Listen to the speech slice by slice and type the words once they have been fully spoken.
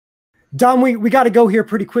Dom, we got to go here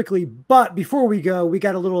pretty quickly, but before we go, we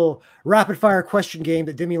got a little rapid fire question game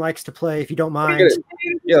that Demi likes to play, if you don't mind.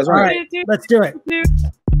 Yeah, that's right. All right, let's do it.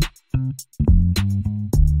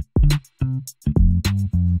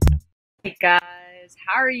 Hey guys,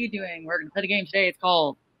 how are you doing? We're gonna play the game today. It's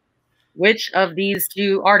called Which of these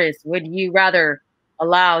two artists would you rather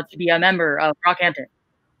allow to be a member of Brockhampton?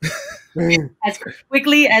 As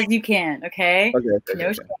quickly as you can, okay? Okay.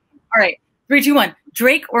 No shame. All right, 3, 2, 1.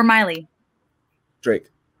 Drake or Miley? Drake.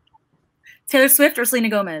 Taylor Swift or Selena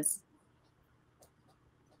Gomez?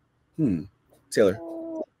 Taylor.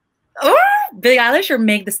 Oh, Billie Eilish or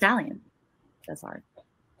Meg the Stallion? That's hard.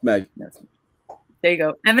 Meg. There you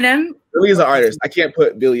go. Eminem. Billy is an artist. I can't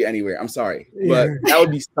put Billy anywhere. I'm sorry, but that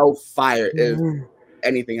would be so fire if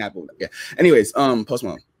anything happened. Yeah. Anyways, Post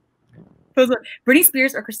Malone. Britney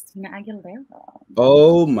Spears or Christina Aguilera?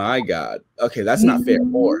 Oh my God. Okay, that's not fair.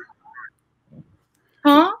 Or.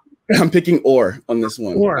 Huh? I'm picking or on this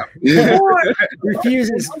one. Or.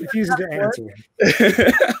 refuses to answer.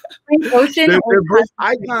 Ocean they're both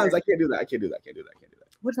icons. I can't do that.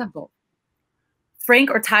 What's that both? Frank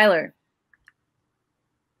or Tyler?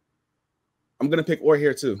 I'm gonna pick or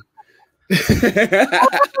here too. Hacking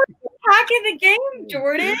the game,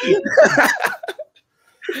 Jordan.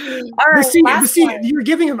 All right, see, you're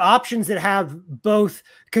giving him options that have both,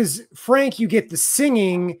 because Frank, you get the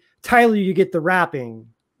singing, Tyler, you get the rapping,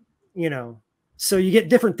 so you get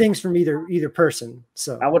different things from either person.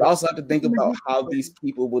 So I would also have to think about how these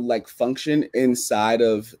people would like function inside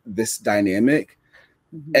of this dynamic.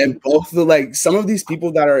 And both some of these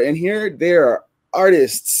people that are in here, they are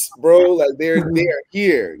artists, bro. Like they're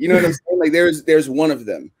here. You know what I'm saying? Like there's one of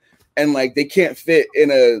them. And like they can't fit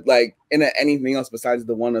in a anything else besides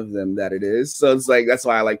the one of them that it is. So it's like that's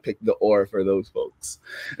why I pick the or for those folks.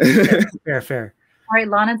 Fair. All right,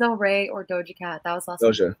 Lana Del Rey or Doja Cat? That was last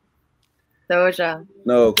Doja. Doja.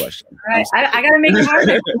 No question. All right, I gotta make it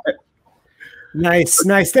harder.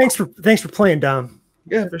 Nice. Thanks for playing, Dom.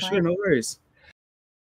 Yeah, for sure. No worries.